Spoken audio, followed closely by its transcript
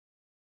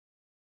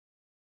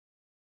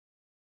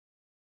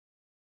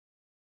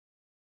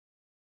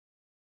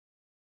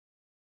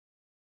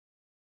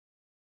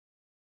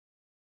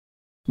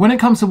When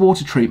it comes to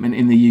water treatment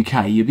in the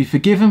UK, you'll be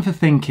forgiven for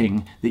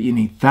thinking that you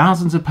need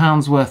thousands of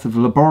pounds worth of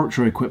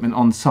laboratory equipment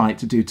on site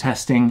to do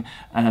testing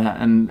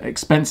and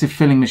expensive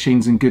filling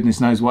machines and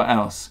goodness knows what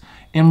else.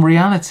 In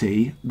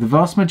reality, the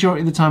vast majority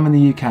of the time in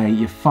the UK,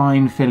 you're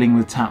fine filling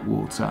with tap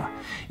water.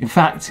 In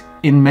fact,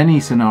 in many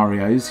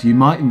scenarios, you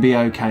mightn't be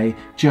okay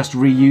just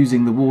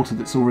reusing the water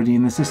that's already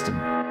in the system.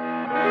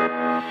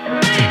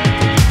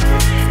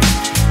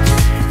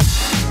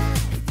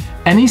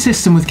 Any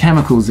system with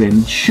chemicals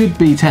in should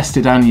be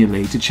tested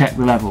annually to check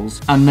the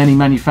levels, and many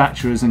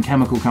manufacturers and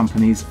chemical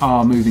companies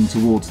are moving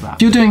towards that.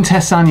 If you're doing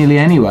tests annually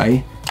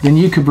anyway, then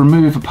you could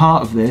remove a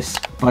part of this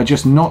by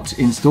just not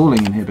installing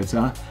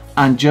inhibitor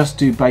and just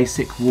do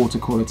basic water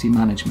quality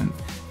management.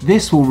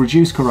 This will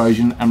reduce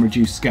corrosion and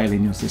reduce scale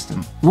in your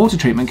system. Water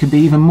treatment can be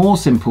even more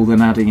simple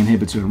than adding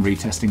inhibitor and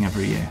retesting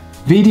every year.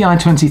 VDI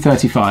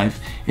 2035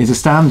 is a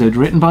standard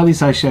written by the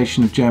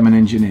Association of German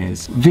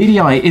Engineers.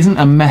 VDI isn't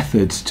a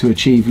method to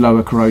achieve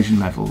lower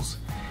corrosion levels.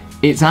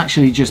 It's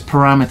actually just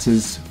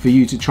parameters for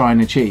you to try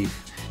and achieve.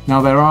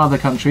 Now there are other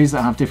countries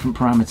that have different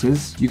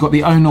parameters. You've got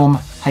the ONORM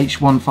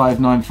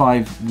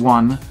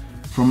H15951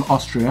 from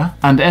Austria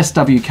and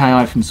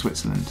SWKI from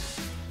Switzerland.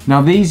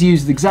 Now these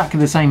use exactly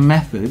the same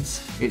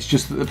methods, it's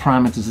just that the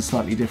parameters are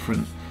slightly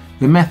different.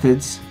 The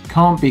methods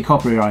can't be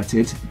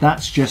copyrighted,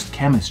 that's just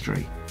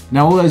chemistry.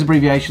 Now all those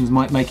abbreviations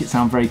might make it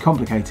sound very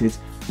complicated,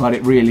 but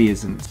it really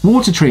isn't.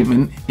 Water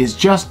treatment is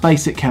just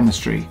basic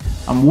chemistry,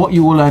 and what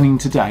you're learning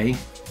today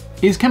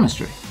is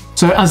chemistry.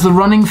 So as the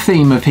running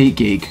theme of Heat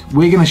Geek,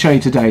 we're going to show you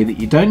today that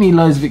you don't need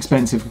loads of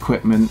expensive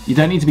equipment, you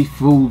don't need to be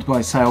fooled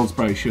by sales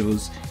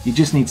brochures, you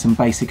just need some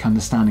basic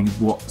understanding of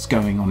what's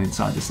going on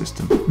inside the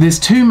system. There's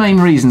two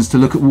main reasons to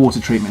look at water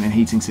treatment in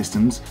heating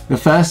systems. The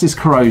first is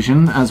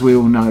corrosion, as we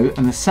all know,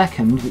 and the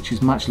second, which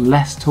is much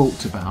less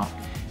talked about,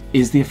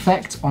 is the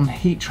effect on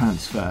heat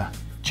transfer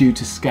due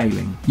to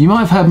scaling. You might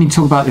have heard me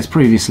talk about this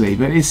previously,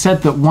 but it's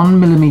said that 1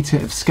 millimeter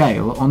of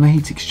scale on the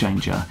heat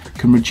exchanger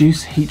can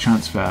reduce heat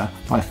transfer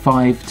by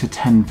 5 to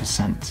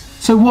 10%.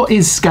 So what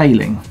is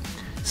scaling?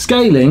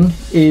 Scaling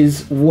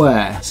is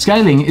where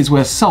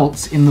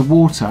salts in the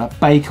water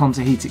bake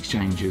onto heat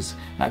exchangers.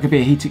 That could be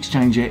a heat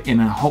exchanger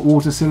in a hot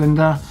water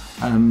cylinder,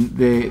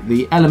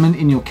 the element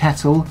in your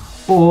kettle,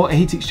 or a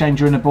heat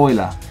exchanger in a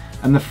boiler.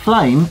 And the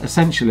flame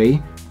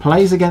essentially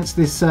plays against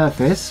this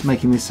surface,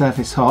 making this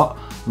surface hot,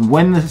 and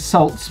when the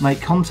salts make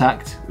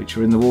contact, which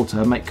are in the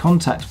water, make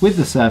contact with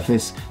the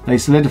surface, they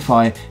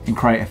solidify and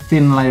create a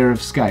thin layer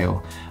of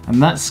scale.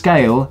 And that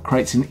scale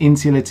creates an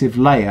insulative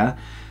layer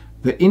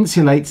that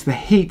insulates the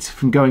heat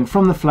from going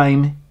from the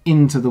flame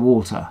into the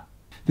water.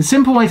 The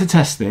simple way to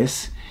test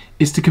this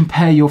is to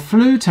compare your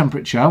flue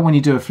temperature when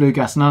you do a flue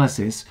gas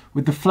analysis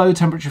with the flow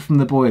temperature from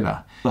the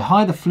boiler. The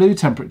higher the flue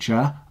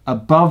temperature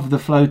above the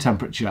flow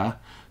temperature,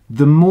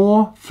 the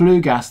more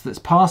flue gas that's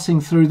passing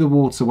through the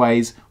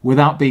waterways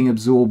without being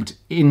absorbed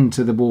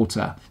into the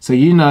water. So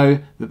you know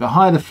that the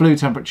higher the flue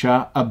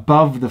temperature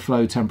above the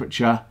flow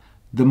temperature,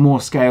 the more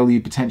scale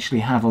you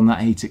potentially have on that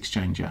heat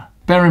exchanger.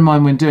 Bear in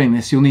mind when doing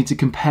this, you'll need to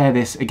compare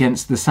this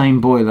against the same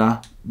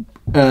boiler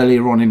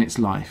earlier on in its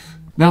life.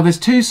 Now there's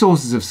two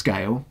sources of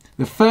scale.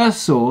 The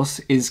first source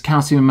is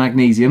calcium and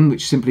magnesium,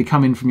 which simply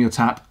come in from your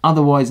tap,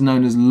 otherwise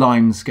known as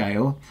lime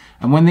scale.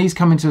 And when these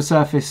come into a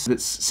surface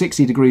that's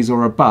 60 degrees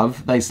or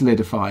above, they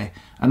solidify.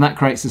 And that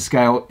creates a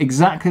scale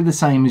exactly the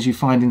same as you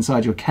find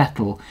inside your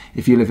kettle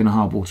if you live in a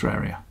hard water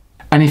area.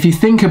 And if you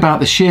think about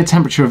the sheer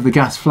temperature of the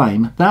gas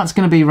flame, that's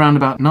going to be around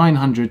about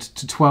 900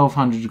 to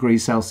 1200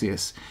 degrees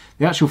Celsius.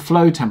 The actual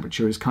flow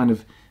temperature is kind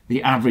of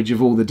the average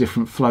of all the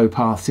different flow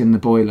paths in the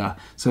boiler.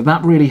 So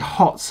that really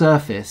hot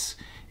surface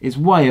is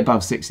way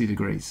above 60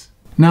 degrees.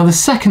 Now the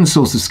second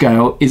source of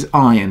scale is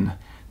iron.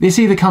 This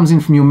either comes in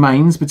from your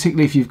mains,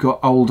 particularly if you've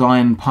got old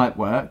iron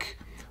pipework,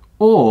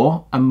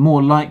 or, and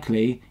more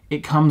likely,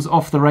 it comes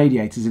off the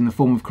radiators in the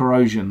form of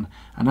corrosion.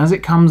 And as it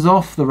comes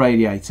off the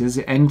radiators,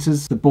 it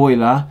enters the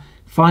boiler,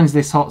 finds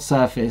this hot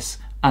surface,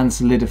 and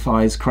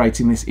solidifies,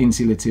 creating this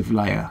insulative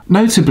layer.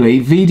 Notably,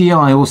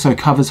 VDI also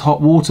covers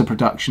hot water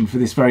production for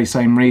this very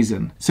same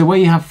reason. So where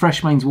you have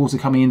fresh mains water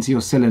coming into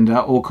your cylinder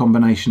or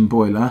combination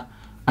boiler,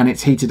 and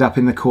it's heated up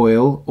in the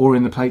coil or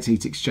in the plate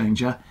heat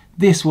exchanger,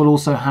 this will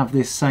also have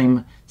this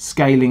same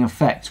scaling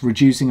effect,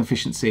 reducing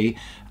efficiency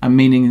and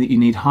meaning that you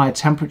need higher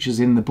temperatures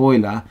in the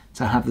boiler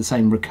to have the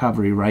same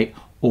recovery rate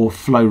or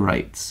flow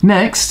rates.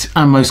 Next,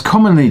 and most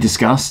commonly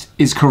discussed,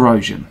 is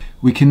corrosion.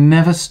 We can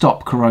never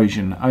stop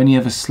corrosion, only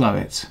ever slow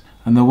it.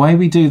 And the way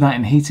we do that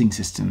in heating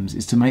systems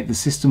is to make the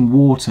system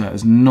water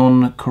as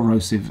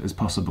non-corrosive as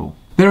possible.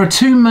 There are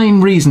two main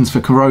reasons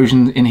for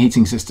corrosion in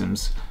heating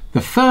systems. The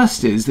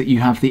first is that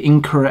you have the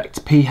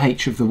incorrect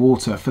pH of the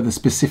water for the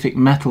specific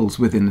metals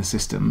within the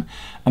system,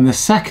 and the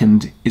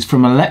second is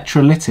from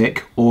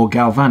electrolytic or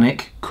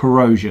galvanic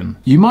corrosion.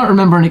 You might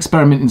remember an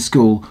experiment in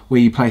school where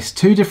you placed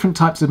two different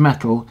types of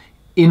metal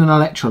in an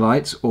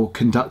electrolyte or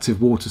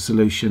conductive water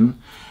solution,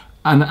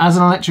 and as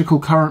an electrical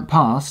current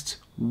passed,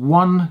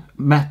 one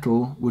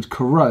metal would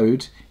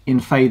corrode in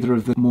favour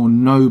of the more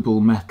noble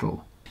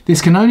metal.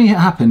 This can only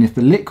happen if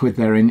the liquid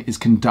therein is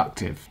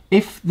conductive.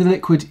 If the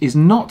liquid is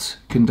not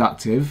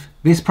conductive,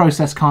 this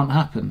process can't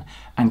happen.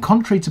 And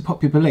contrary to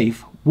popular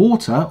belief,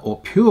 water, or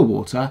pure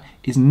water,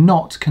 is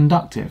not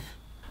conductive.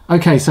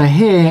 Okay, so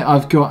here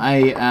I've got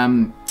a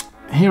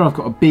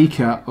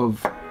beaker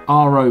of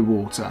RO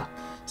water.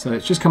 So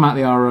it's just come out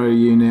of the RO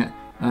unit.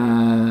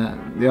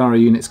 The RO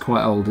unit's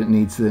quite old, it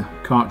needs the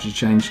cartridge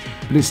changed,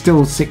 but it's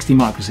still 60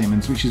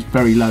 microsiemens, which is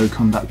very low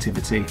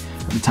conductivity.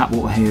 The tap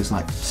water here is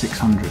like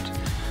 600.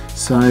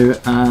 So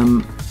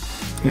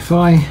if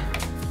I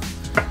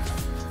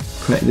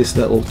create this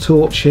little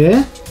torch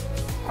here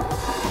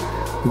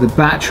with a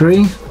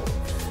battery,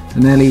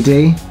 an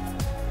LED.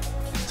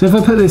 So if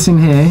I put this in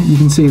here, you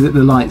can see that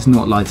the light's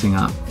not lighting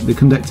up. The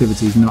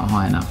conductivity is not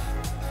high enough.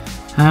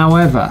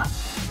 However,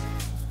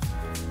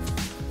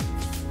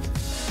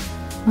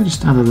 I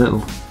just add a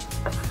little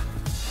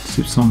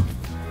soupçon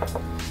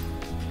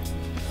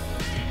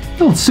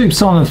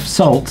of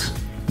salt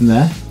in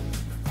there.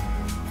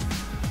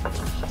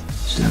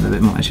 Just add a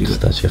bit more. Actually,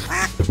 just actually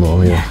a bit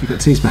more, yeah. You've got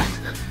a teaspoon.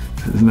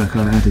 The milk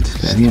I added a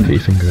bit at the end. Put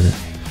your finger in it.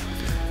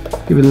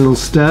 Give it a little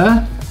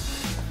stir.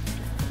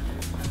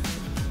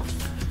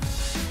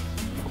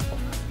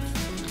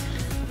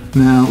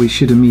 Now we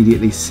should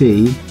immediately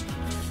see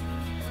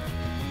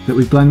that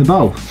we've blown the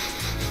bulb.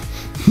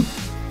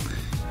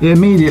 It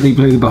immediately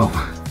blew the bulb.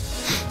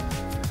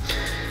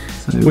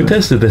 So we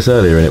tested this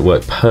earlier and it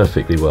worked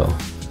perfectly well.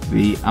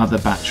 The other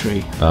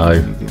battery. Oh.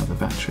 The other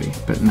battery,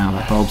 but now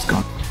that bulb's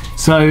gone.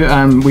 So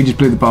we just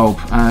blew the bulb.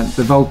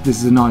 This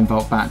is a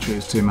 9-volt battery,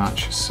 it's too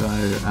much. So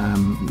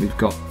we've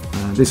got,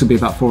 this will be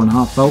about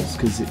 4.5 volts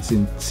because it's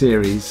in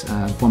series,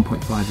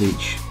 1.5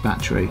 each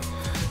battery.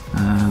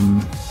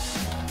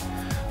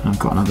 I've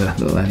got another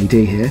little LED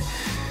here.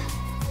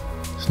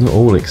 It's not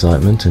all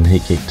excitement and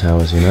heat geek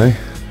towers, you know.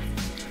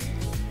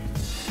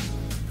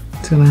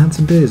 Till I had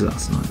some beers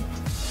last night.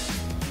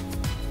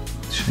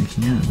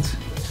 Shaking hands.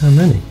 How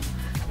many?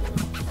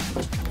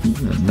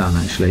 None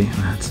actually,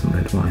 I had some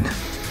red wine.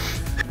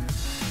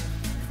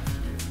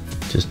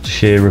 Just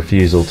sheer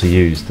refusal to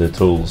use the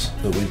tools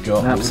that we've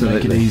got.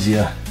 Absolutely. That would make it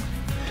easier.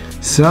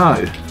 So.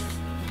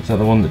 Is that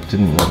the one that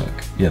didn't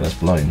work? Yeah, that's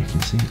blown, you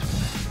can see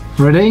it.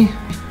 Ready?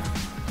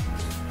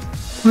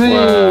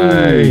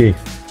 Way!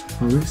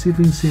 Well, let's see if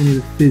we can see any of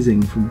the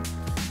fizzing from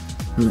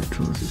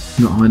electrons. It's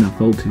not high enough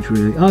voltage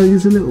really. Oh,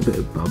 there's a little bit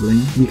of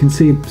bubbling. You can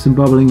see some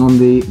bubbling on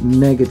the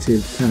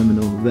negative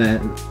terminal there,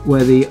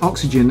 where the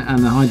oxygen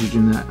and the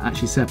hydrogen are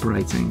actually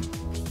separating.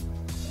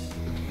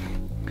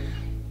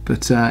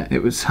 But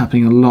it was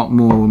happening a lot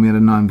more when we had a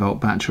 9-volt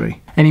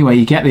battery. Anyway,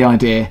 you get the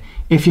idea.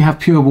 If you have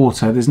pure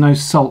water, there's no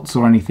salts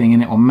or anything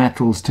in it or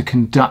metals to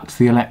conduct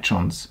the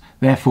electrons.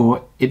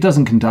 Therefore, it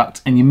doesn't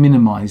conduct and you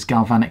minimise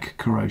galvanic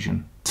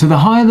corrosion. So the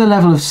higher the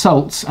level of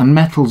salts and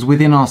metals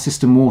within our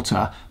system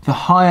water, the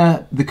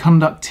higher the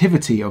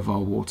conductivity of our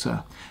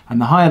water. And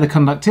the higher the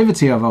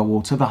conductivity of our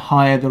water, the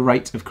higher the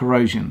rate of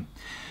corrosion.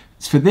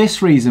 It's for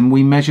this reason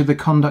we measure the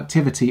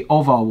conductivity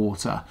of our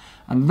water,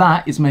 and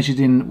that is measured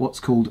in what's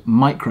called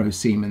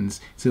microsiemens.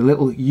 It's a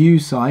little U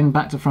sign,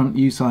 back to front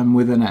U sign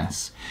with an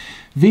S.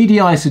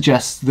 VDI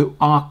suggests that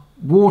our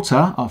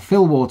water, our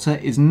fill water,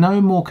 is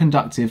no more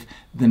conductive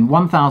than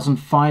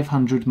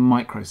 1,500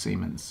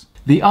 microsiemens.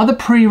 The other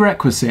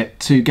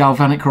prerequisite to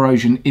galvanic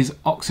corrosion is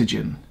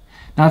oxygen.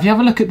 Now if you have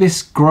a look at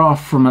this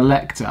graph from a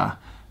lector,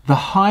 the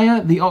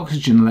higher the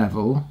oxygen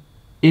level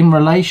in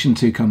relation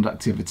to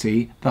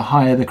conductivity, the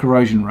higher the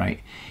corrosion rate.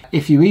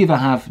 If you either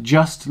have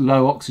just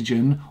low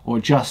oxygen or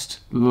just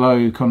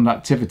low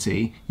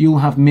conductivity, you'll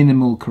have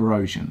minimal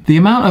corrosion. The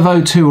amount of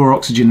O2 or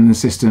oxygen in the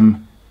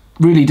system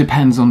really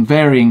depends on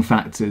varying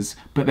factors,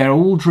 but they're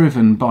all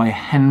driven by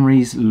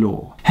Henry's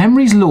law.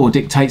 Henry's law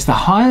dictates the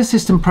higher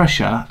system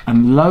pressure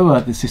and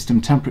lower the system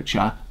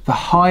temperature, the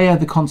higher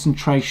the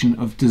concentration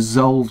of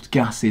dissolved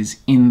gases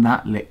in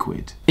that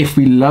liquid. If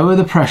we lower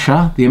the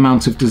pressure, the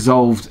amount of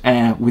dissolved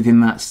air within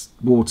that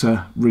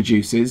water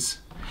reduces,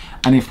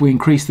 and if we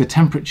increase the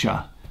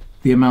temperature,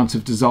 the amount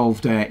of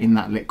dissolved air in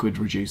that liquid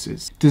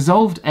reduces.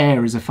 Dissolved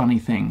air is a funny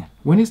thing.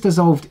 When it's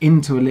dissolved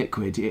into a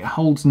liquid, it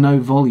holds no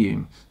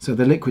volume, so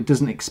the liquid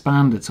doesn't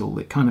expand at all.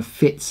 It kind of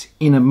fits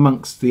in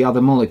amongst the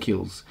other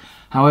molecules.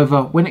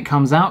 However, when it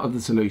comes out of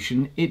the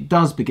solution, it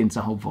does begin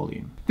to hold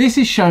volume. This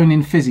is shown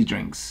in fizzy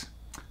drinks.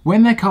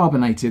 When they're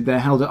carbonated, they're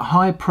held at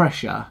high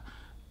pressure,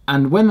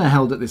 and when they're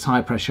held at this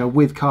high pressure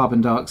with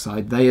carbon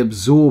dioxide, they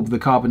absorb the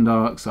carbon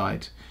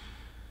dioxide.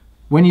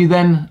 When you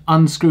then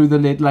unscrew the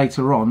lid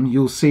later on,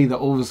 you'll see that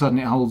all of a sudden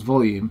it holds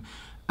volume.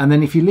 And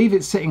then if you leave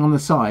it sitting on the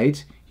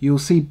side, you'll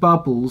see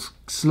bubbles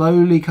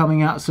slowly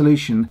coming out of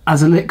solution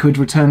as a liquid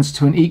returns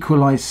to an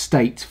equalized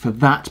state for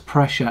that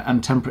pressure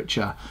and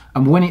temperature.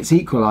 And when it's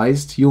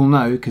equalized, you'll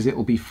know because it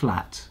will be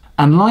flat.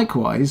 And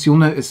likewise, you'll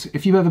notice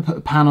if you ever put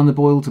a pan on the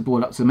boil to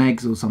boil up some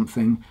eggs or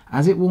something,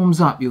 as it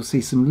warms up, you'll see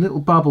some little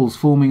bubbles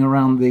forming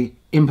around the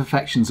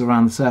imperfections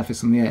around the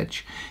surface and the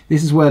edge.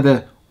 This is where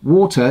the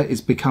water is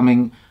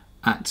becoming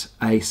at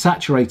a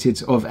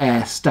saturated of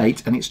air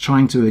state and it's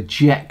trying to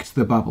eject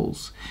the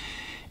bubbles.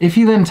 If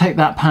you then take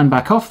that pan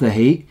back off the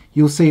heat,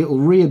 you'll see it will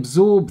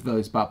reabsorb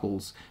those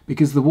bubbles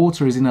because the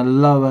water is in a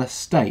lower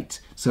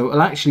state. So it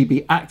will actually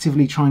be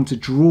actively trying to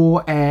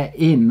draw air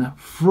in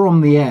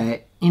from the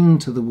air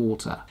into the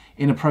water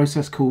in a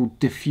process called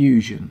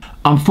diffusion.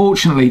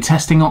 Unfortunately,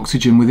 testing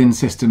oxygen within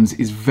systems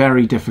is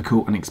very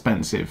difficult and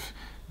expensive.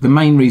 The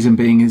main reason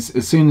being is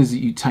as soon as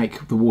you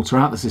take the water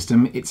out of the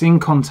system, it's in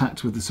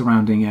contact with the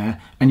surrounding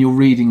air and your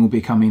reading will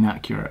become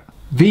inaccurate.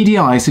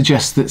 VDI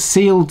suggests that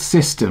sealed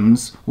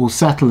systems will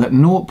settle at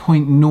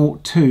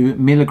 0.02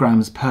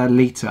 milligrams per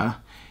litre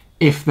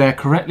if they're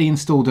correctly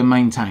installed and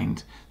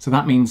maintained. So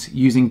that means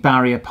using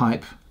barrier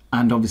pipe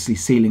and obviously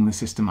sealing the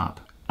system up.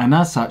 And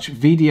as such,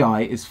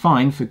 VDI is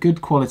fine for good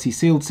quality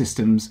sealed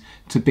systems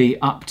to be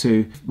up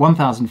to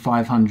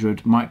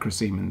 1,500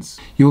 microsiemens.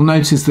 You'll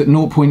notice that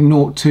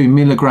 0.02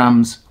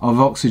 milligrams of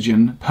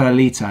oxygen per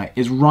litre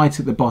is right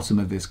at the bottom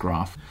of this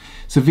graph.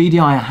 So VDI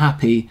are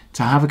happy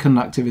to have a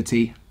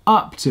conductivity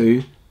up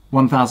to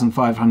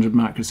 1,500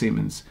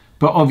 microsiemens,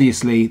 but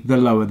obviously the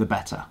lower the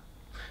better.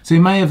 So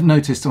you may have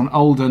noticed on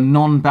older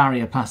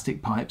non-barrier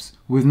plastic pipes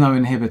with no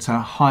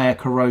inhibitor higher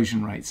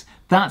corrosion rates.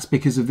 That's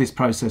because of this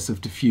process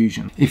of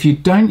diffusion. If you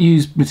don't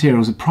use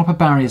materials with proper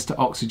barriers to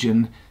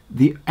oxygen,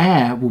 the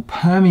air will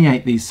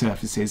permeate these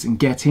surfaces and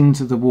get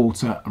into the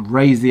water and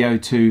raise the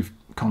O2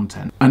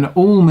 content. And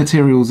all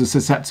materials are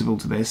susceptible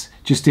to this,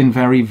 just in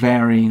very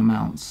varying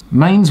amounts.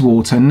 Mains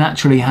water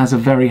naturally has a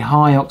very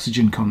high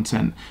oxygen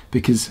content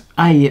because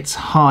A, it's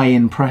high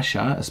in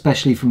pressure,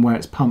 especially from where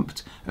it's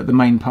pumped at the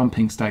main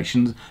pumping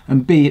stations,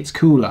 and B, it's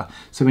cooler,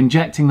 so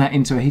injecting that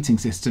into a heating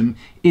system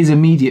is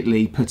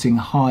immediately putting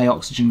high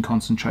oxygen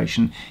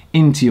concentration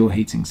into your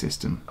heating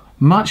system.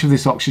 Much of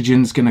this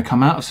oxygen is going to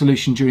come out of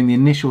solution during the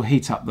initial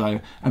heat up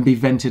though and be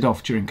vented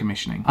off during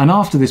commissioning. And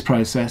after this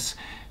process,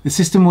 the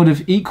system would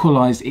have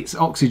equalised its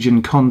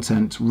oxygen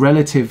content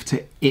relative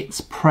to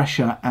its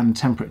pressure and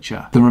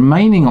temperature. The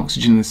remaining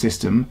oxygen in the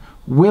system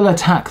will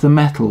attack the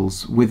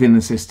metals within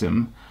the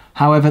system.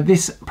 However,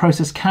 this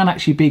process can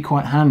actually be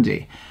quite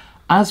handy.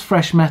 As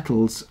fresh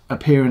metals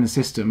appear in the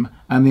system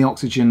and the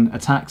oxygen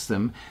attacks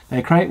them,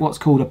 they create what's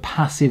called a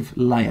passive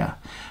layer.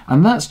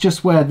 And that's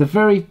just where the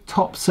very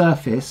top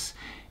surface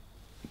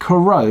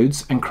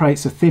corrodes and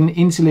creates a thin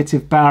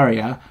insulative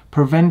barrier,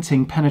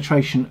 preventing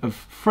penetration of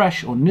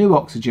fresh or new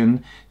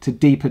oxygen to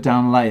deeper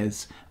down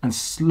layers and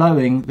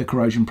slowing the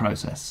corrosion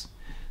process.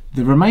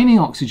 The remaining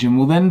oxygen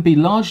will then be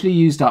largely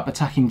used up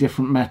attacking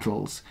different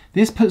metals.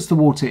 This puts the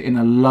water in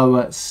a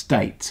lower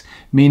state,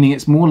 meaning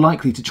it's more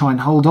likely to try and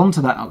hold on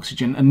to that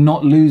oxygen and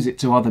not lose it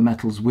to other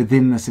metals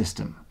within the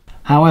system.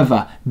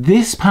 However,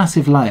 this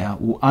passive layer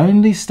will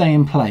only stay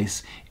in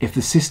place if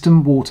the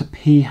system water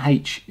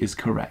pH is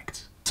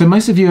correct. So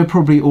most of you are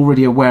probably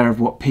already aware of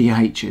what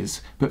pH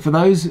is, but for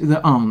those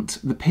that aren't,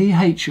 the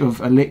pH of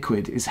a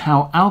liquid is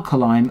how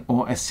alkaline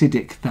or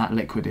acidic that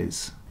liquid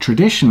is.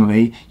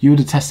 Traditionally, you would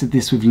have tested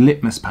this with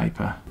litmus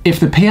paper. If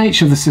the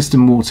pH of the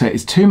system water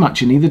is too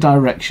much in either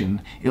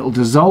direction, it will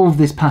dissolve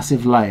this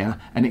passive layer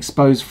and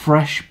expose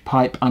fresh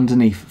pipe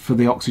underneath for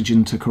the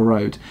oxygen to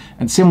corrode,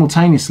 and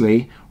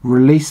simultaneously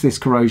release this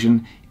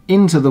corrosion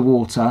into the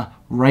water,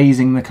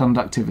 raising the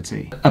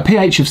conductivity. A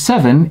pH of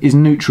 7 is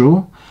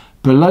neutral,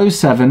 below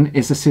 7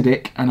 is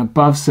acidic, and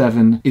above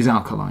 7 is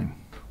alkaline.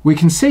 We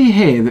can see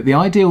here that the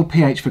ideal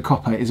pH for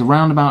copper is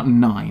around about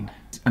 9.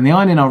 And the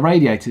iron in our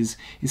radiators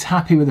is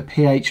happy with a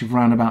pH of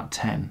around about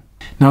 10.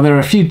 Now there are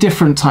a few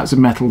different types of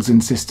metals in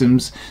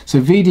systems,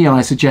 so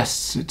VDI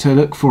suggests to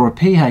look for a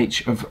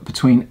pH of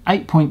between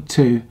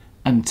 8.2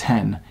 and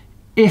 10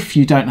 if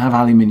you don't have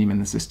aluminium in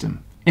the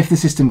system. If the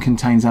system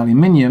contains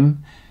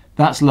aluminium,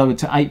 that's lowered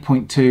to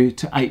 8.2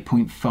 to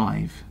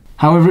 8.5.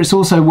 However, it's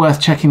also worth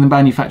checking the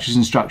manufacturer's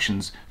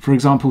instructions. For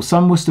example,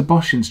 some Worcester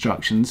Bosch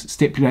instructions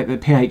stipulate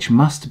that pH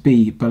must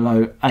be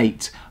below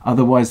 8,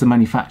 otherwise the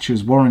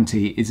manufacturer's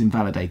warranty is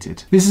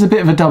invalidated. This is a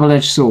bit of a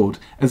double-edged sword,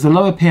 as the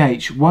lower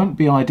pH won't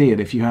be ideal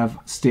if you have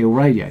steel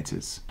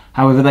radiators.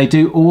 However, they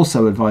do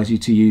also advise you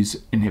to use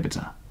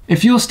inhibitor.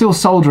 If you're still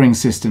soldering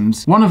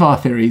systems, one of our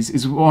theories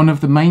is one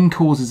of the main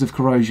causes of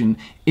corrosion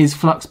is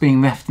flux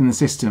being left in the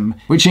system,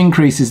 which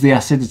increases the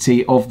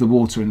acidity of the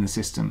water in the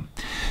system.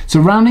 So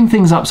rounding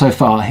things up so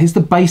far, here's the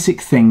basic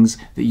things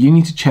that you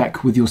need to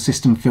check with your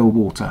system fill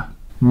water.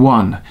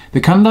 1. The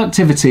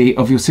conductivity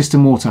of your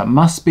system water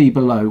must be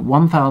below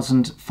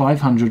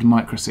 1,500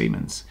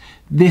 microsiemens.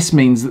 This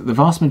means that the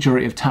vast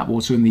majority of tap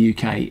water in the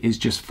UK is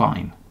just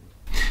fine.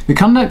 The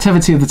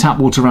conductivity of the tap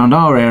water around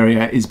our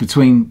area is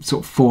between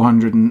sort of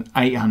 400 and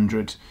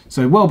 800,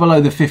 so well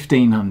below the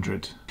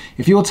 1500.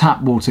 If your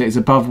tap water is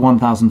above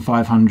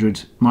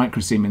 1,500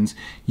 microsiemens,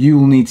 you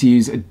will need to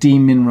use a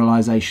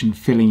demineralization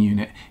filling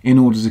unit in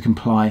order to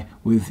comply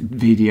with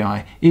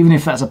VDI, even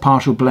if that's a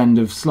partial blend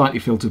of slightly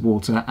filtered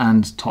water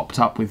and topped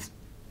up with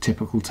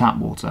typical tap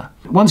water.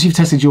 Once you've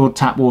tested your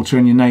tap water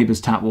and your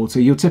neighbour's tap water,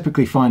 you'll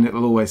typically find it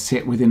will always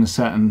sit within a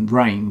certain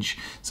range.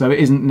 So it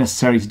isn't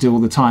necessary to do all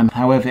the time.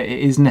 However, it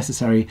is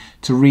necessary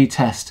to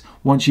retest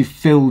once you've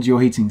filled your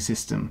heating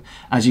system,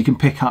 as you can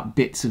pick up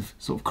bits of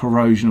sort of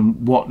corrosion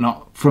and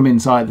whatnot from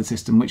inside the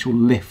system, which will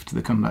lift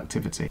the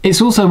conductivity.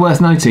 It's also worth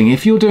noting,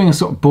 if you're doing a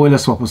sort of boiler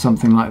swap or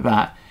something like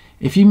that,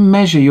 if you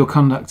measure your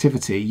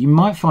conductivity, you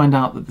might find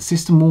out that the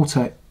system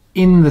water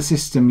in the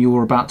system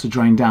you're about to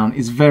drain down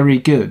is very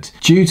good,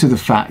 due to the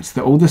fact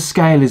that all the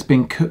scale has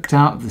been cooked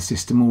out of the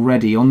system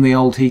already on the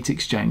old heat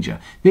exchanger.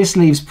 This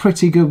leaves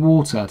pretty good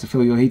water to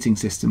fill your heating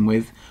system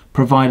with,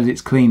 provided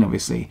it's clean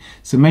obviously.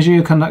 So measure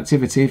your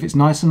conductivity. If it's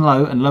nice and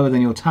lower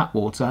than your tap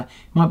water,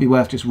 it might be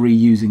worth just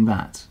reusing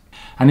that.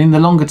 And in the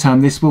longer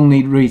term, this will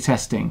need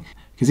retesting,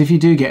 because if you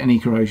do get any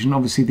corrosion,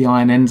 obviously the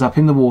iron ends up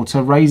in the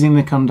water, raising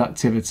the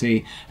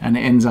conductivity, and it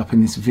ends up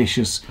in this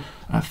vicious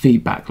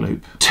feedback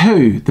loop.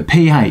 2, the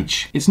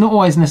pH. It's not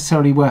always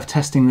necessarily worth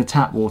testing the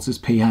tap water's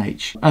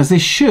pH, as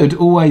this should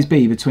always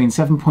be between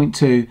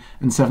 7.2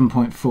 and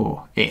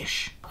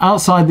 7.4-ish.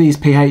 Outside these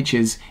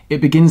pHs, it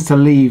begins to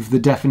leave the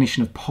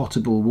definition of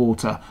potable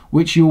water,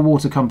 which your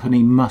water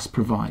company must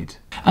provide.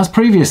 As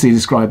previously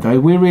described though,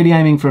 we're really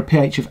aiming for a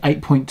pH of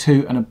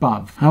 8.2 and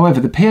above. However,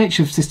 the pH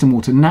of system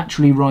water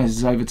naturally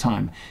rises over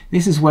time.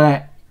 This is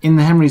where, in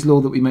the Henry's law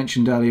that we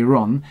mentioned earlier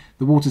on,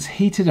 the water's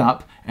heated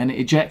up and it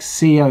ejects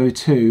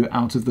CO2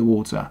 out of the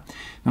water.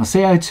 Now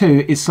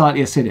CO2 is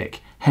slightly acidic,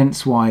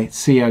 hence why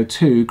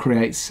CO2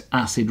 creates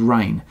acid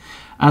rain.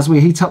 As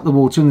we heat up the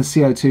water and the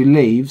CO2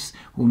 leaves,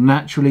 we'll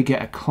naturally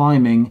get a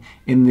climbing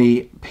in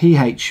the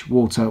pH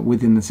water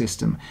within the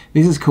system.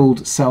 This is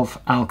called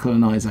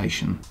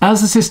self-alkalinization.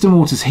 As the system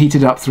water is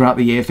heated up throughout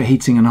the year for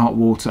heating and hot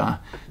water,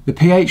 the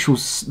pH will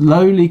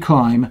slowly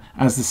climb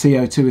as the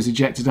CO2 is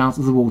ejected out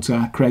of the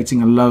water,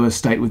 creating a lower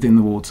state within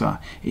the water.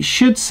 It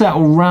should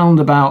settle round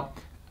about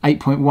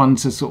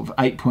 8.1 to sort of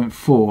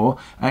 8.4.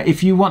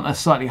 If you want a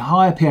slightly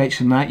higher pH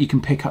than that, you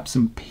can pick up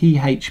some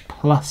pH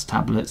plus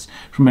tablets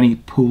from any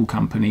pool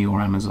company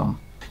or Amazon.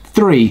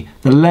 3,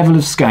 the level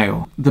of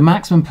scale. The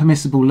maximum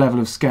permissible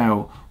level of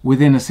scale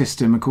within a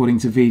system, according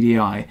to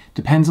VDI,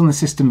 depends on the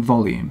system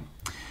volume.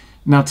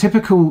 Now,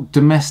 typical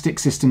domestic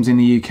systems in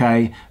the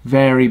UK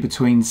vary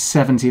between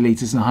 70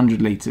 litres and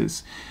 100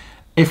 litres.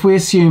 If we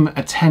assume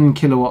a 10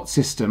 kilowatt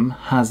system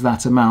has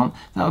that amount,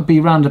 that would be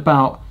around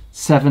about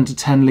 7 to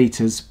 10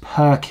 litres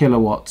per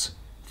kilowatt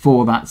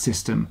for that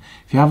system.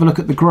 If you have a look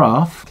at the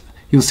graph,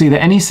 you'll see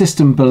that any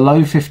system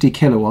below 50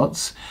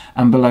 kilowatts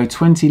and below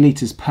 20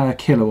 litres per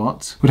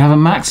kilowatt would have a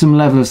maximum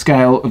level of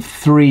scale of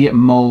 3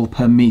 mole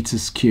per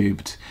metres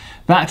cubed.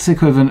 That's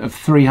equivalent of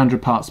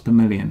 300 parts per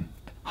million.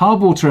 Hard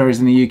water areas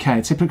in the UK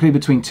are typically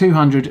between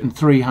 200 and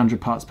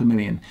 300 parts per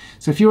million.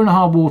 So if you're in a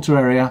hard water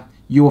area,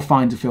 you're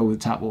fine to fill with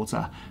tap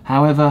water.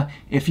 However,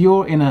 if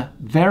you're in a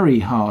very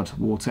hard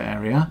water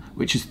area,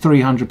 which is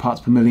 300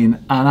 parts per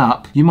million and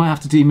up, you might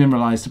have to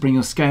demineralize to bring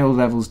your scale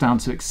levels down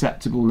to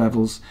acceptable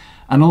levels,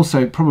 and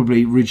also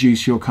probably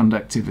reduce your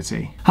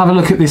conductivity. Have a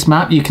look at this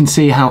map. You can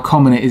see how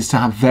common it is to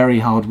have very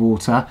hard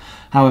water.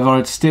 However,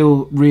 I'd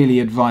still really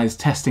advise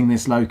testing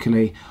this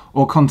locally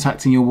or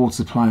contacting your water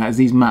supplier, as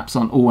these maps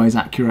aren't always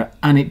accurate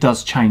and it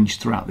does change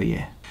throughout the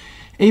year.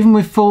 Even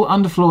with full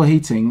underfloor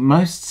heating,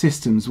 most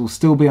systems will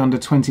still be under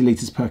 20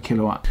 litres per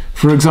kilowatt.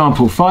 For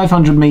example,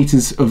 500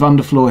 metres of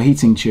underfloor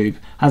heating tube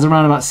has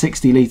around about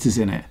 60 litres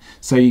in it.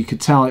 So you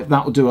could tell if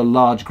that will do a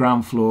large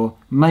ground floor,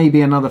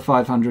 maybe another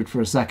 500 for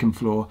a second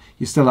floor,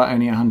 you're still at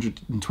only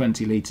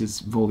 120 litres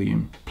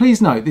volume. Please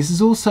note, this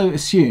is also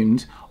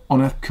assumed on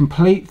a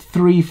complete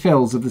 3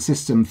 fills of the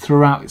system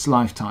throughout its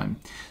lifetime.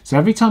 So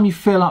every time you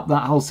fill up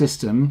that whole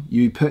system,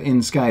 you put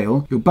in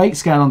scale, you'll bake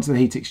scale onto the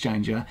heat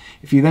exchanger.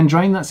 If you then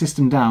drain that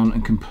system down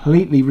and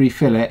completely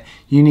refill it,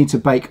 you need to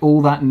bake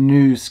all that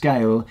new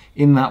scale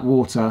in that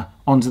water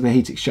onto the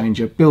heat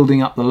exchanger,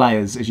 building up the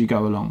layers as you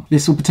go along.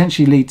 This will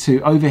potentially lead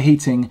to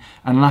overheating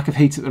and lack of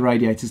heat at the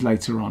radiators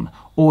later on,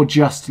 or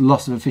just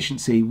loss of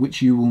efficiency,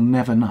 which you will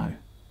never know.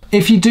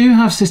 If you do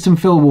have system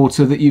fill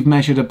water that you've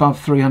measured above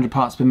 300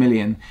 parts per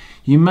million,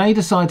 you may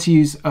decide to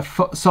use a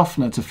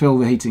softener to fill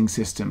the heating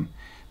system.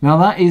 Now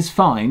that is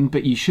fine,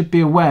 but you should be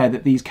aware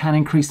that these can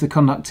increase the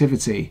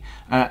conductivity,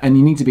 and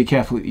you need to be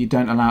careful that you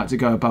don't allow it to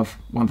go above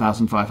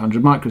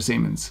 1500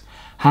 microsiemens.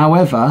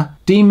 However,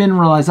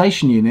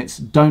 demineralization units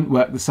don't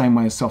work the same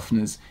way as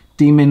softeners.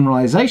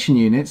 Demineralization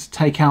units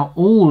take out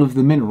all of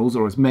the minerals,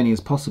 or as many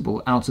as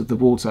possible, out of the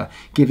water,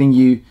 giving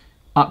you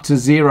up to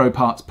 0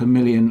 parts per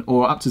million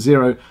or up to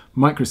 0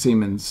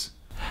 microsiemens.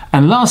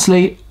 And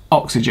lastly,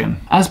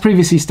 oxygen. As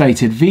previously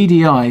stated,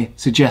 VDI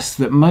suggests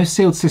that most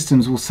sealed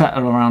systems will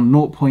settle around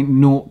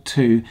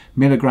 0.02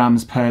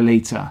 milligrams per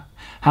litre.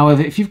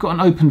 However, if you've got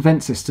an open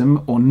vent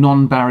system or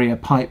non-barrier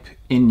pipe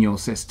in your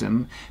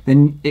system,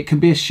 then it can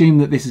be assumed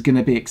that this is going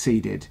to be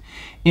exceeded.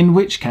 In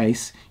which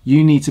case,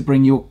 you need to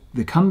bring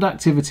the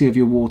conductivity of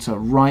your water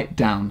right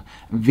down.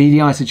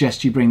 VDI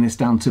suggests you bring this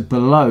down to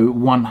below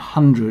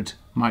 100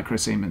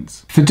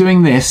 microsiemens. For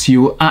doing this,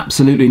 you will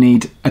absolutely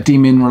need a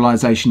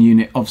demineralization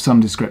unit of some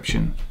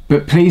description.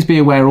 But please be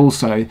aware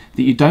also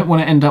that you don't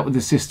want to end up with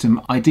a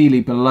system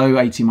ideally below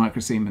 80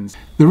 microsiemens.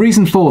 The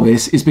reason for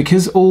this is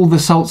because all the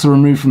salts are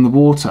removed from the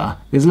water,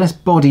 there's less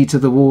body to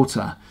the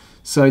water.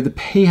 So the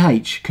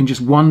pH can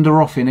just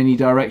wander off in any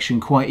direction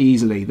quite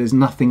easily. There's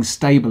nothing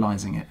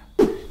stabilizing it.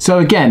 So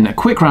again, a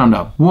quick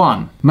roundup.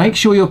 1. Make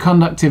sure your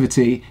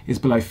conductivity is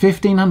below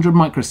 1500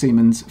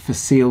 microsiemens for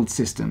sealed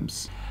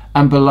systems,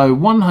 and below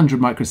 100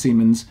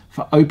 microsiemens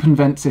for open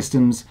vent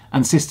systems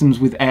and systems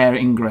with air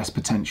ingress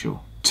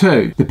potential.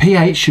 2. The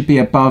pH should be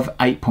above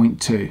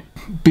 8.2.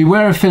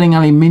 Beware of filling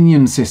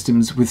aluminium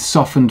systems with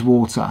softened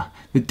water.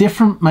 The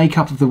different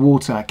makeup of the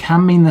water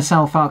can mean the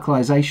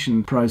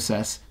self-alkalization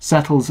process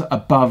settles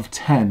above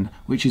 10,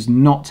 which is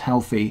not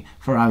healthy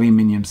for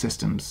aluminium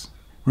systems.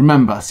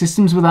 Remember,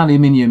 systems with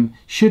aluminium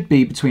should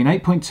be between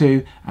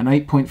 8.2 and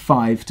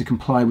 8.5 to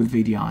comply with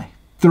VDI.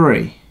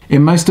 3.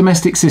 In most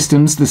domestic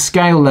systems, the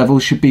scale level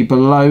should be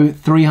below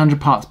 300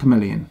 parts per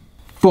million.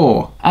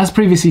 4. As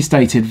previously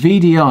stated,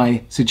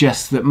 VDI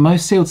suggests that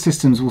most sealed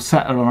systems will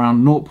settle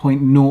around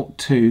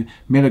 0.02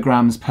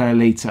 milligrams per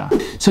litre.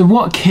 So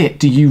what kit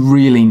do you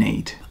really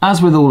need?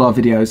 As with all our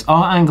videos,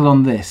 our angle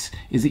on this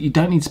is that you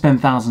don't need to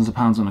spend thousands of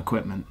pounds on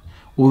equipment,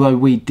 although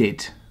we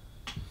did.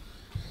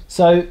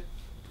 So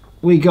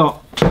we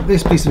got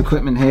this piece of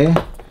equipment here,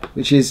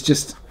 which is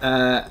just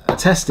a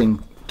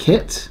testing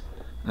kit.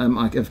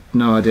 I have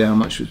no idea how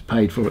much it was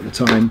paid for at the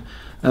time.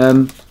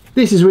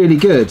 This is really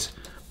good,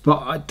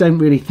 but I don't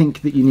really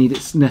think that you need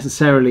it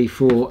necessarily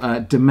for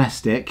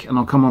domestic, and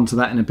I'll come on to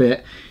that in a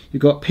bit.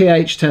 You've got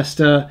pH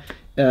tester,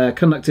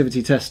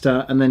 conductivity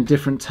tester, and then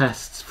different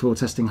tests for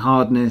testing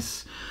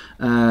hardness,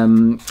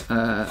 among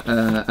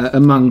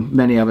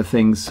many other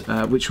things,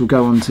 which we'll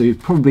go on to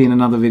probably in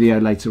another video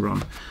later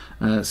on.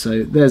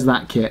 So there's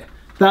that kit.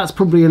 That's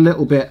probably a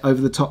little bit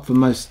over the top for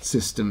most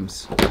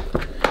systems.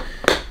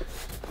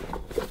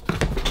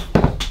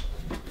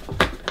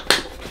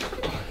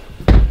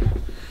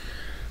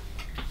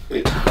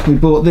 We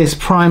bought this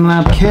Prime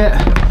Lab kit.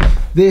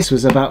 This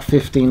was about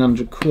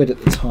 1500 quid at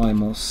the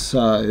time or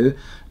so.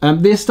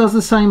 This does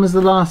the same as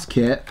the last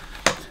kit,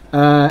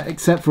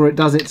 except for it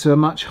does it to a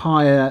much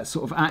higher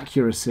sort of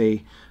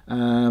accuracy,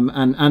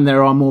 and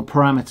there are more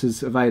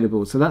parameters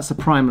available. So that's the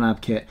Prime Lab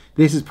kit.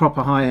 This is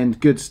proper high-end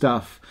good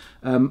stuff,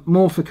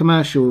 more for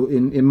commercial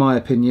in my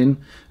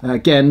opinion.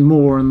 Again,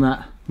 more on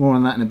that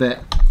in a bit.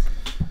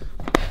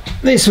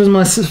 This was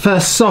my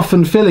first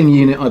softened filling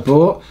unit I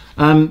bought.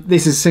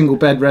 This is single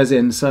bed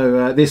resin,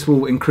 so this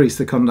will increase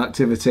the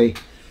conductivity.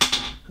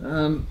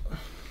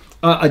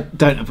 I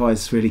don't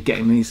advise really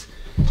getting these.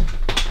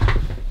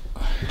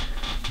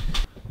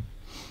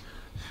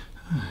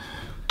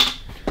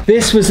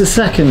 This was the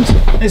second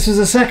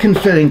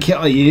filling kit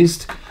I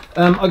used.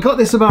 I got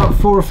this about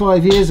 4 or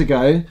 5 years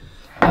ago.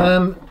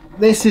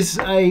 This is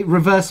a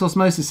reverse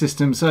osmosis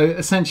system, so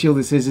essentially all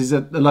this is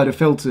a load of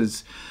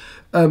filters.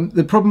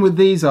 The problem with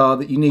these are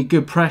that you need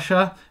good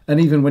pressure, and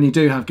even when you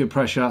do have good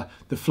pressure,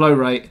 the flow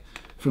rate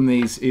from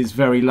these is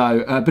very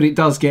low, but it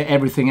does get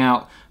everything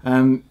out.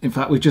 In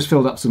fact, we've just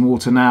filled up some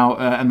water now,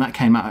 and that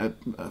came out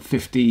at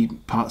 50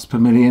 parts per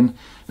million.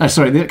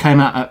 Sorry, that came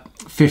out at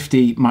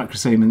 50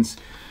 microsiemens.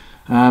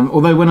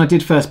 Although when I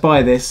did first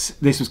buy this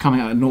was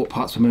coming out at 0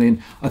 parts per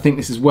million. I think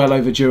this is well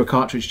overdue a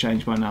cartridge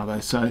change by now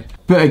though. So,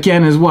 but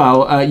again as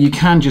well, you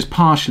can just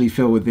partially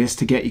fill with this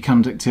to get your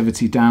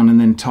conductivity down and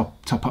then top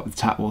up with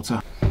tap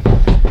water.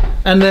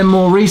 And then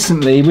more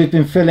recently we've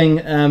been filling,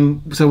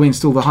 so we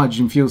installed the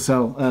hydrogen fuel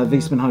cell,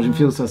 Viessmann hydrogen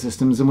fuel cell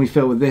systems, and we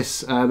fill with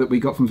this that we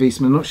got from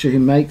Viessmann. I'm not sure who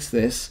makes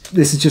this.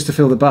 This is just to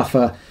fill the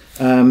buffer.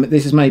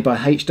 This is made by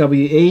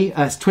HWE.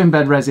 It's twin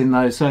bed resin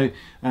though, so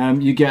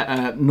you get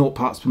 0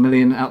 parts per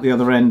million out the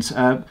other end.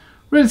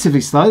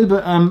 Relatively slow,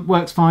 but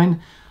works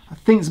fine. I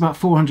think it's about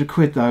 400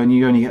 quid though, and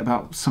you only get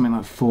about something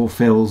like 4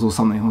 fills or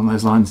something along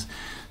those lines.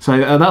 So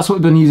that's what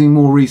we've been using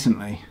more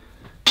recently.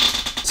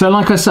 So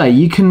like I say,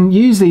 you can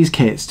use these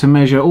kits to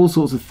measure all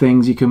sorts of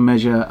things. You can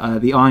measure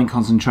the ion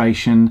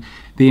concentration,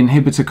 the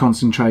inhibitor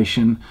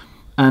concentration,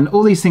 and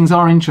all these things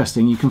are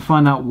interesting. You can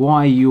find out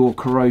why your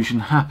corrosion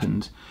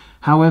happened.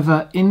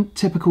 However, in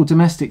typical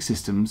domestic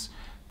systems,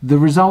 the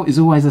result is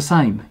always the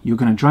same. You're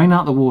going to drain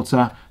out the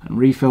water and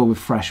refill with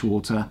fresh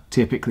water,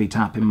 typically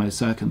tap in most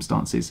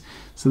circumstances.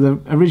 So the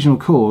original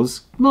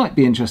cause might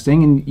be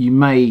interesting, and you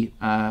may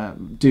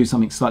do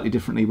something slightly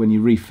differently when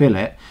you refill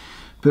it.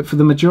 But for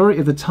the majority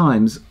of the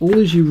times,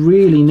 all you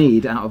really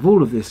need out of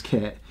all of this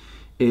kit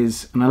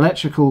is an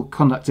electrical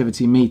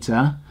conductivity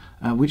meter,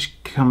 which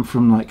come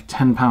from like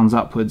 £10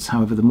 upwards.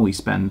 However, the more you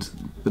spend,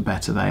 the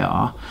better they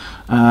are,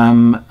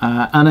 and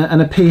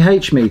a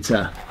pH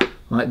meter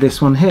like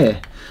this one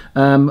here.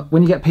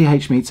 When you get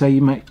pH meter,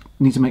 you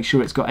need to make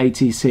sure it's got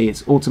ATC.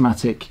 It's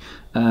automatic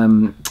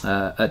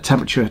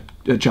temperature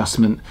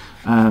adjustment,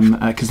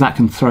 because that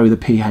can throw the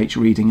pH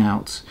reading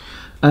out.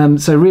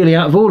 So really,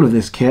 out of all of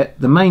this kit,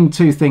 the main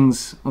two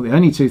things, or the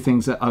only two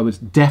things that I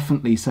would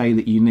definitely say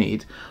that you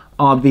need,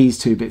 are these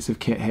two bits of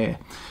kit here.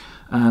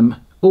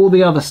 All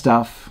the other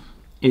stuff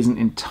isn't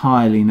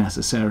entirely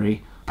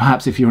necessary,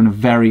 perhaps if you're in a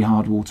very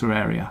hard water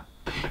area.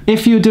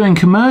 If you're doing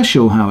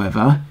commercial,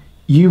 however,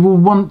 you will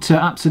want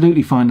to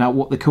absolutely find out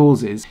what the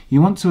cause is.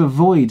 You want to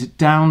avoid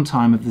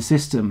downtime of the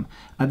system.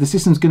 The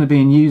system's going to be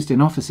used in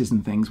offices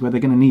and things where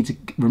they're going to need to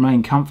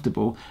remain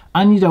comfortable,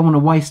 and you don't want to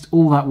waste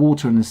all that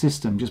water in the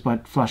system just by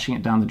flushing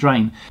it down the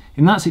drain.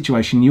 In that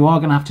situation, you are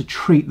going to have to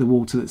treat the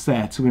water that's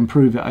there to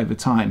improve it over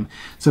time.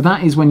 So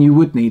that is when you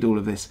would need all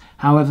of this.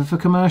 However, for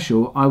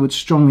commercial, I would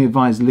strongly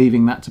advise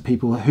leaving that to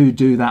people who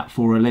do that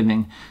for a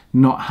living,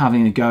 not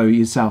having a go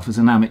yourself as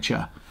an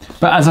amateur.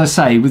 But as I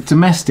say, with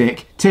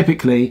domestic,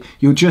 typically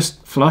you'll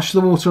just flush the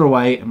water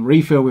away and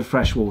refill with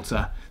fresh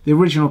water. The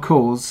original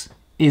cause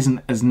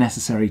isn't as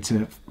necessary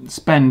to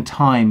spend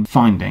time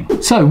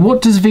finding. So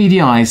what does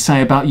VDI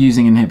say about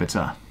using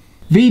inhibitor?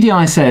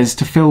 VDI says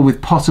to fill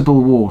with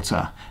potable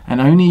water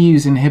and only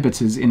use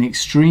inhibitors in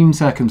extreme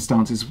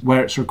circumstances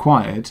where it's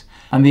required,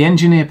 and the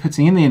engineer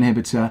putting in the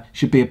inhibitor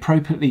should be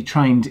appropriately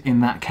trained in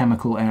that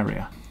chemical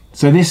area.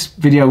 So this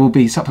video will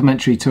be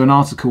supplementary to an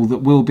article that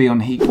will be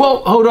on heat.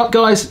 Well, hold up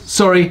guys,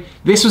 sorry.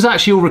 This was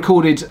actually all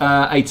recorded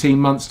 18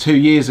 months, 2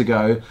 years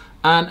ago,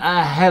 and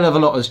a hell of a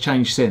lot has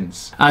changed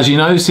since. As you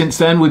know, since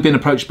then we've been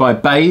approached by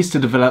Bays to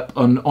develop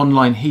an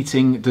online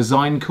heating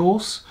design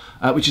course,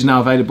 which is now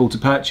available to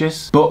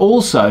purchase. But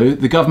also,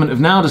 the government have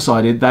now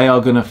decided they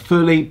are going to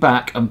fully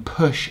back and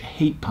push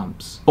heat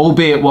pumps,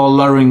 albeit while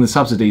lowering the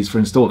subsidies for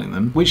installing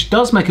them, which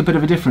does make a bit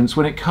of a difference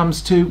when it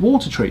comes to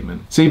water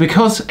treatment. See,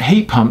 because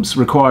heat pumps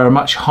require a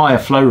much higher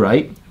flow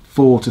rate,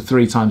 4 to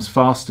 3 times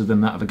faster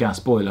than that of a gas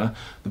boiler,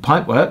 the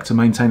pipework to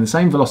maintain the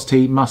same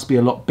velocity must be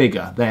a lot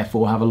bigger,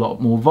 therefore have a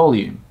lot more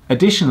volume.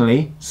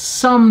 Additionally,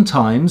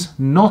 sometimes,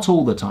 not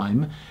all the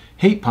time,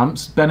 heat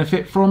pumps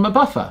benefit from a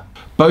buffer.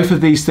 Both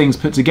of these things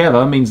put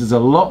together means there's a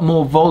lot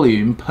more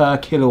volume per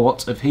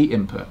kilowatt of heat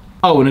input.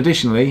 Oh, and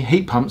additionally,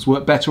 heat pumps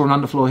work better on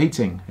underfloor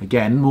heating.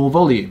 Again, more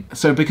volume.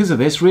 So because of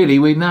this, really,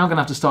 we're now going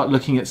to have to start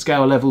looking at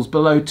scale levels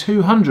below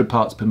 200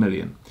 parts per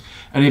million.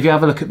 And if you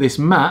have a look at this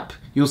map,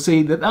 you'll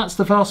see that that's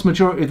the vast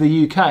majority of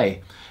the UK.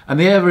 And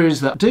the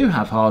areas that do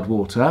have hard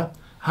water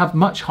have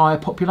much higher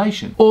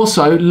population.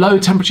 Also, low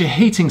temperature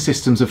heating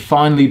systems have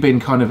finally been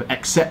kind of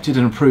accepted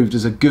and approved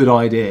as a good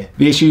idea.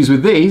 The issues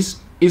with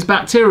these is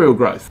bacterial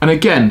growth. And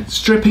again,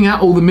 stripping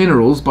out all the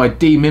minerals by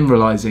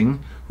demineralizing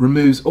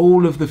removes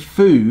all of the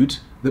food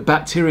that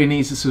bacteria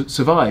needs to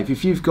survive.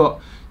 If you've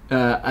got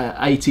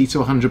 80 to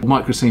 100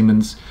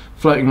 microsiemens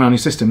floating around your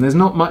system, there's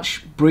not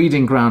much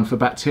breeding ground for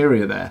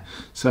bacteria there.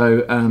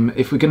 So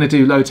if we're going to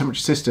do low temperature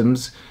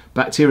systems,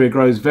 bacteria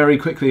grows very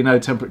quickly in low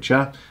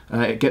temperature.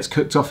 It gets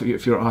cooked off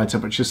if you're at high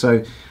temperature.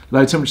 So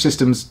low temperature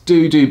systems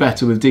do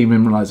better with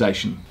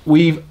demineralization.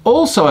 We've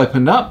also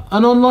opened up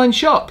an online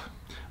shop,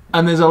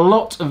 and there's a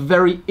lot of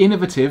very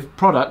innovative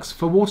products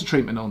for water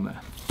treatment on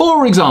there.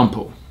 For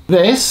example,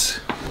 this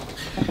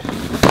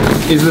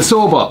is the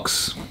saw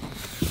box.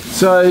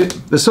 So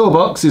the saw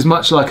box is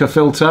much like a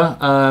filter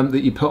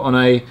that you put on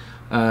a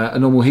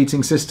normal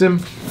heating system.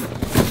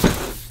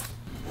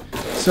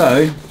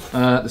 So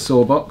the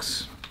saw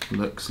box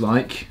looks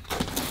like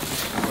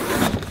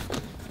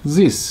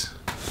this.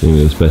 I think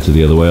it's better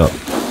the other way up.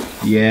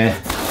 Yeah,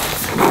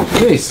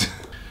 this.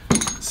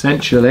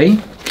 Essentially,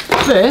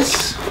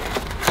 this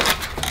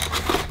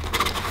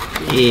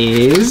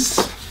is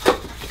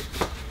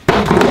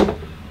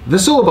the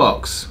saw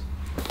box.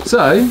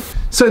 So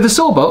the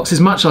saw box is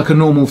much like a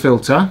normal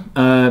filter,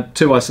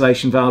 2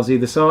 isolation valves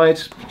either side,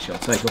 which I'll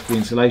take off the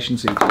insulation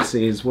so you can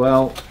see as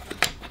well.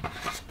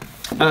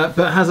 But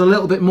it has a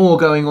little bit more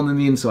going on in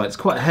the inside. It's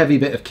quite a heavy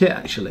bit of kit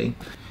actually.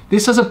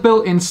 This has a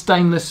built-in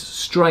stainless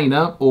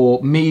strainer,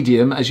 or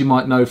medium as you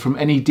might know from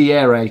any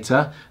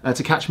deaerator,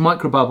 to catch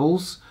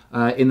microbubbles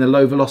in the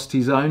low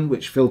velocity zone,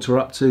 which filter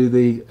up to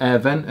the air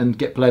vent and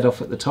get bled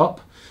off at the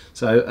top.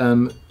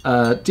 So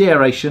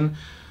deaeration,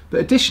 but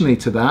additionally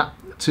to that,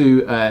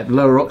 to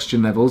lower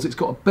oxygen levels, it's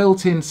got a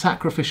built-in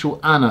sacrificial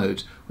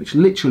anode which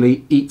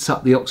literally eats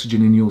up the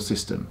oxygen in your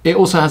system. It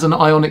also has an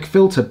ionic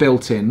filter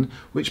built in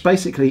which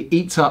basically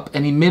eats up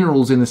any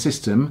minerals in the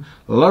system,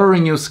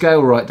 lowering your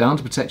scale right down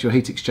to protect your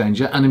heat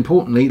exchanger, and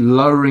importantly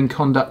lowering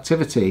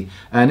conductivity,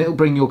 and it'll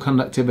bring your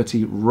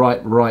conductivity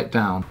right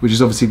down, which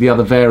is obviously the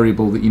other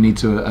variable that you need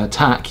to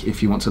attack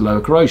if you want to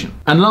lower corrosion.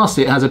 And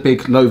lastly, it has a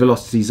big low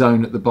velocity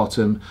zone at the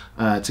bottom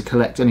to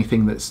collect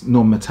anything that's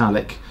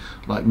non-metallic,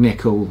 like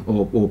nickel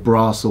or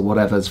brass or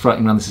whatever is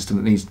floating around the system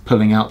that needs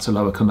pulling out to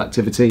lower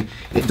conductivity.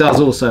 It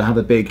does also have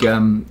a big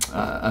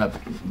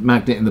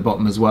magnet in the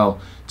bottom as well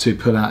to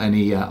pull out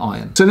any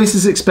iron. So this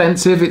is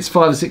expensive, it's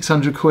 500 or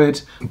 600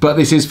 quid, but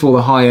this is for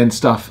the high-end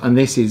stuff, and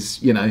this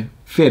is, you know,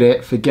 fit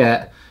it,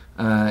 forget,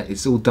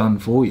 it's all done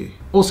for you.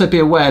 Also be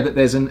aware that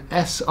there's an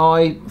SI,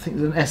 I think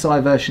there's an SI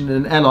version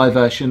and an LI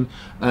version.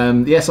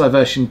 The SI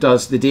version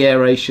does the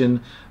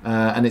deaeration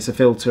and it's a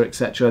filter,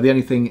 etc. The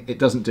only thing it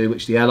doesn't do,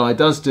 which the LI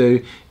does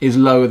do, is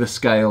lower the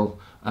scale,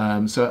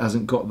 so it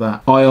hasn't got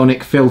that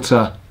ionic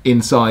filter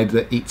inside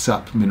that eats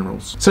up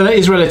minerals. So that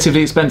is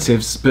relatively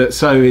expensive, but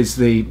so is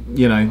the,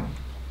 you know,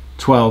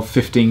 12,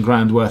 15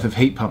 grand worth of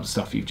heat pump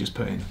stuff you've just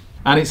put in.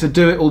 And it's a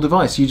do-it-all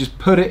device. You just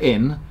put it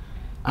in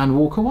and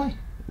walk away.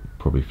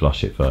 Probably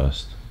flush it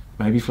first.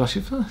 Maybe flush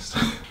it first.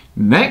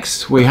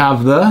 Next, we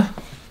have the...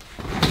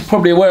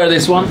 Probably aware of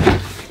this one.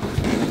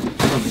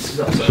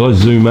 Shall I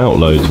zoom out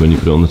loads when you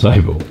put it on the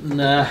table?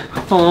 Nah.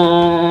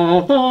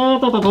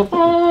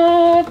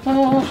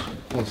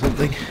 Or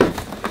something.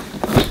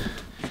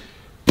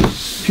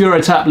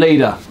 PuroTap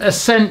leader.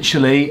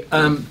 Essentially,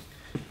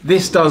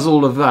 this does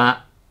all of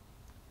that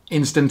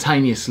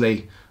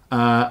instantaneously,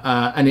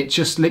 and it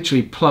just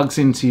literally plugs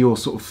into your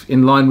sort of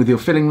in line with your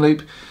filling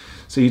loop.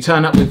 So you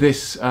turn up with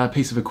this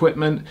piece of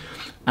equipment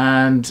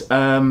and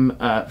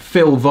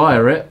fill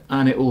via it,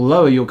 and it will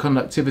lower your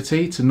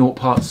conductivity to 0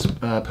 parts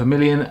per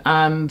million,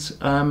 and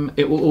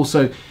it will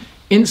also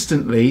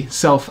instantly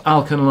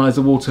self-alkalinize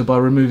the water by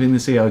removing the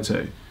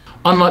CO2.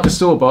 Unlike the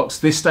store box,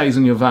 this stays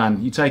on your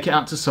van. You take it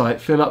out to site,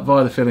 fill up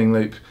via the filling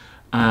loop,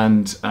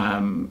 and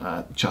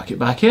chuck it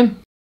back in.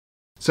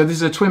 So this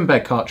is a twin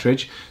bed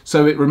cartridge,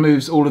 so it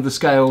removes all of the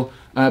scale,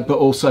 but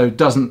also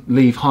doesn't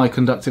leave high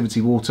conductivity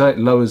water. It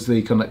lowers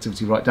the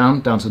conductivity right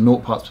down to 0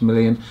 parts per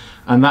million,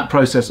 and that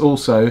process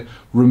also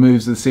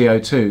removes the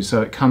CO2,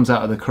 so it comes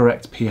out of the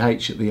correct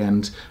pH at the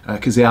end,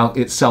 because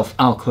it's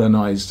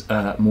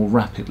self-alkalinized more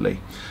rapidly.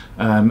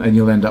 And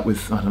you'll end up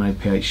with, I don't know,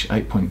 pH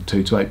 8.2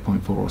 to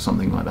 8.4 or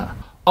something like that.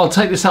 I'll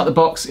take this out the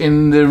box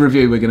in the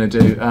review we're going to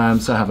do,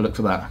 so have a look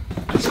for that.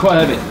 It's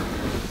quite heavy.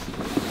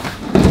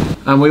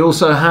 And we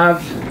also have,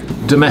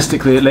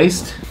 domestically at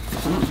least,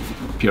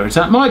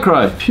 PuroTap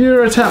Micro.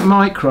 PuroTap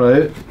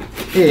Micro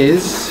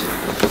is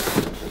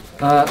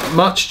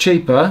much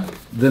cheaper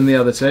than the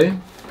other two.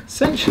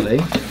 Essentially,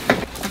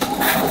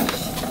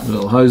 the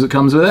little hose that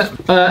comes with it.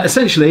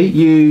 Essentially,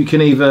 you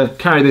can either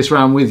carry this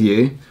around with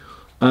you,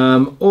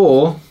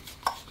 or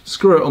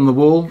screw it on the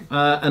wall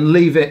and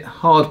leave it,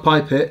 hard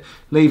pipe it,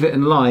 leave it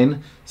in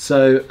line,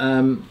 so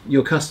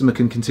your customer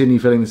can continue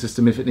filling the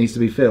system if it needs to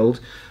be filled,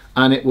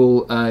 and it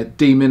will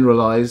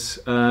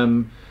demineralize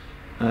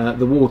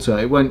the water.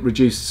 It won't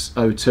reduce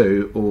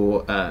O2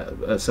 or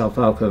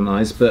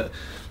self-alkalinize, but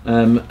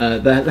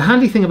the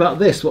handy thing about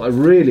this, what I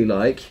really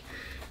like,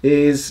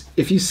 is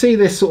if you see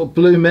this sort of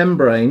blue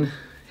membrane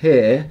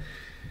here,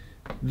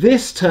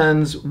 this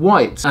turns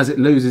white as it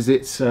loses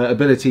its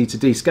ability to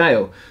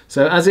descale.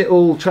 So as it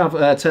all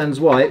turns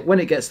white, when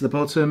it gets to the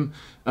bottom,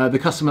 the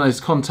customer knows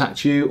to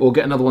contact you or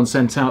get another one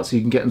sent out so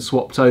you can get them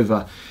swapped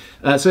over.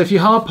 So if you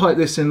hard pipe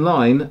this in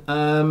line,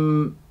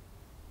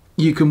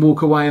 you can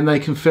walk away and they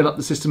can fill up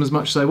the system as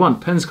much as they want.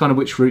 Depends kind of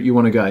which route you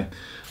want to go.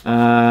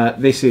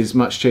 This is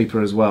much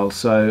cheaper as well,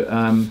 so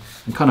and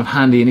kind of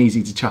handy and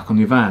easy to chuck on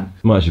your van.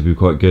 Might actually be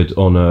quite good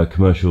on a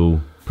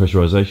commercial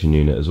pressurization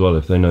unit as well.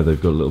 If they know they've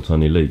got a little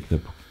tiny leak,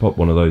 they pop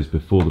one of those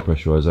before the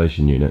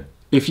pressurization unit.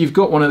 If you've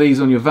got one of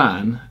these on your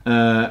van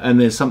and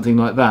there's something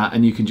like that,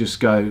 and you can just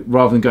go,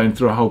 rather than going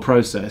through a whole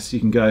process, you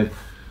can go,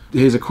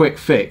 here's a quick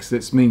fix.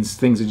 This means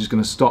things are just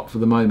going to stop for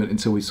the moment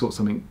until we sort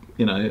something,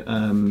 you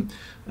know,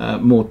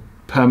 more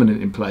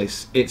permanent in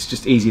place. It's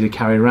just easy to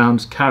carry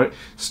around,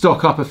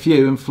 stock up a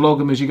few and flog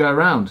them as you go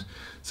around.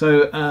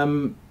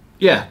 So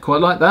yeah, quite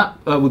like that.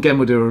 Again,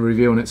 we'll do a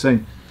review on it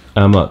soon.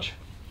 How much?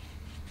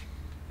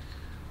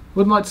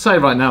 Wouldn't like to say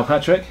right now,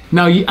 Patrick.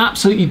 Now, you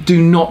absolutely do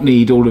not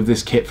need all of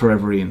this kit for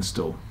every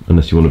install.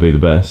 Unless you want to be the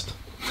best.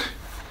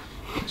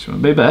 Unless you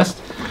want to be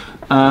best.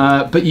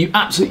 But you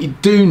absolutely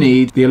do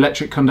need the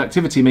electric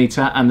conductivity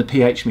meter and the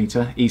pH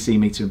meter, EC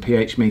meter and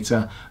pH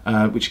meter,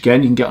 which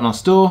again you can get on our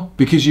store,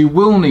 because you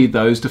will need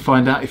those to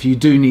find out if you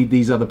do need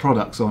these other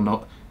products or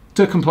not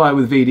to comply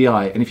with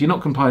VDI. And if you're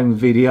not complying with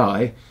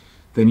VDI,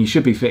 then you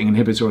should be fitting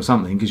inhibitor or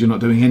something, because you're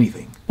not doing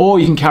anything. Or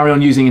you can carry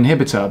on using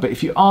inhibitor, but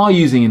if you are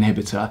using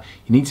inhibitor,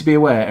 you need to be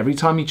aware every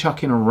time you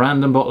chuck in a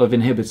random bottle of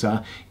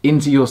inhibitor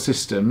into your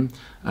system,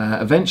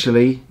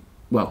 eventually,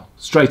 well,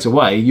 straight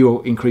away,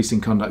 you're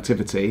increasing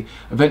conductivity.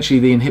 Eventually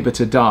the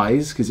inhibitor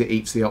dies because it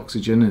eats the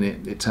oxygen and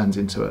it turns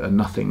into a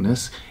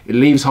nothingness. It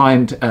leaves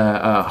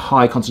a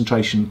high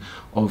concentration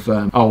of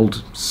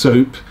old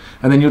soup,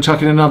 and then you'll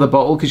chuck in another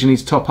bottle because you need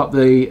to top up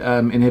the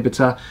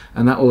inhibitor,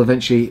 and that will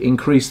eventually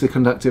increase the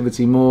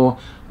conductivity more,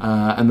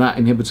 and that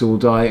inhibitor will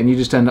die, and you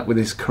just end up with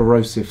this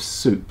corrosive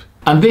soup.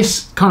 And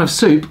this kind of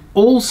soup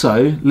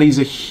also leaves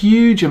a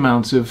huge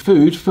amount of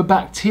food for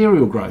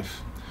bacterial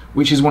growth,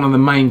 which is one of the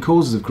main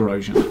causes of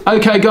corrosion.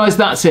 Okay guys,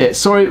 that's it.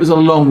 Sorry it was a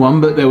long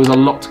one, but there was a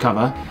lot to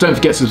cover. Don't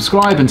forget to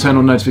subscribe and turn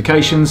on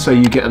notifications so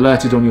you get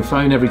alerted on your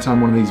phone every time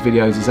one of these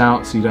videos is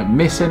out, so you don't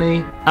miss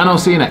any. And I'll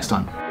see you next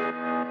time.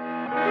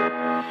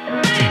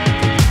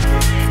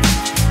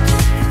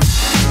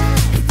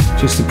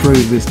 Just to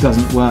prove this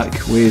doesn't work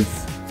with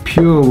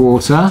pure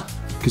water,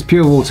 because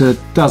pure water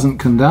doesn't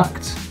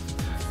conduct.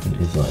 It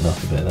is lighting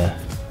up a bit there.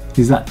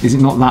 Is it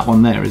not that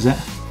one there, is it?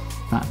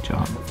 That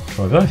jar.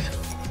 Try both.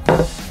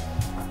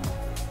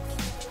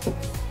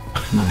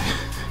 No.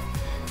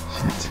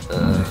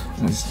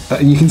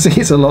 Shit. You can see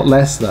it's a lot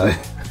less though.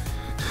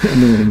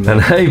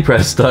 And hey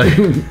presto.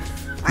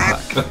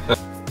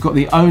 Got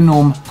the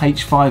ONorm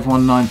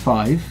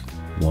H5195.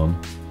 One.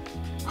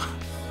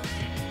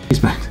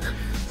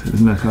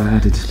 even look, I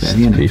added a bit of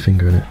the Put your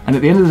finger in it. And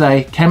at the end of the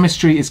day,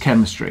 chemistry is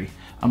chemistry.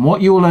 And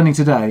what you're learning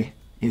today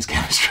is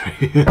chemistry.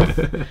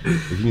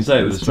 If you can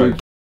say it with a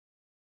straight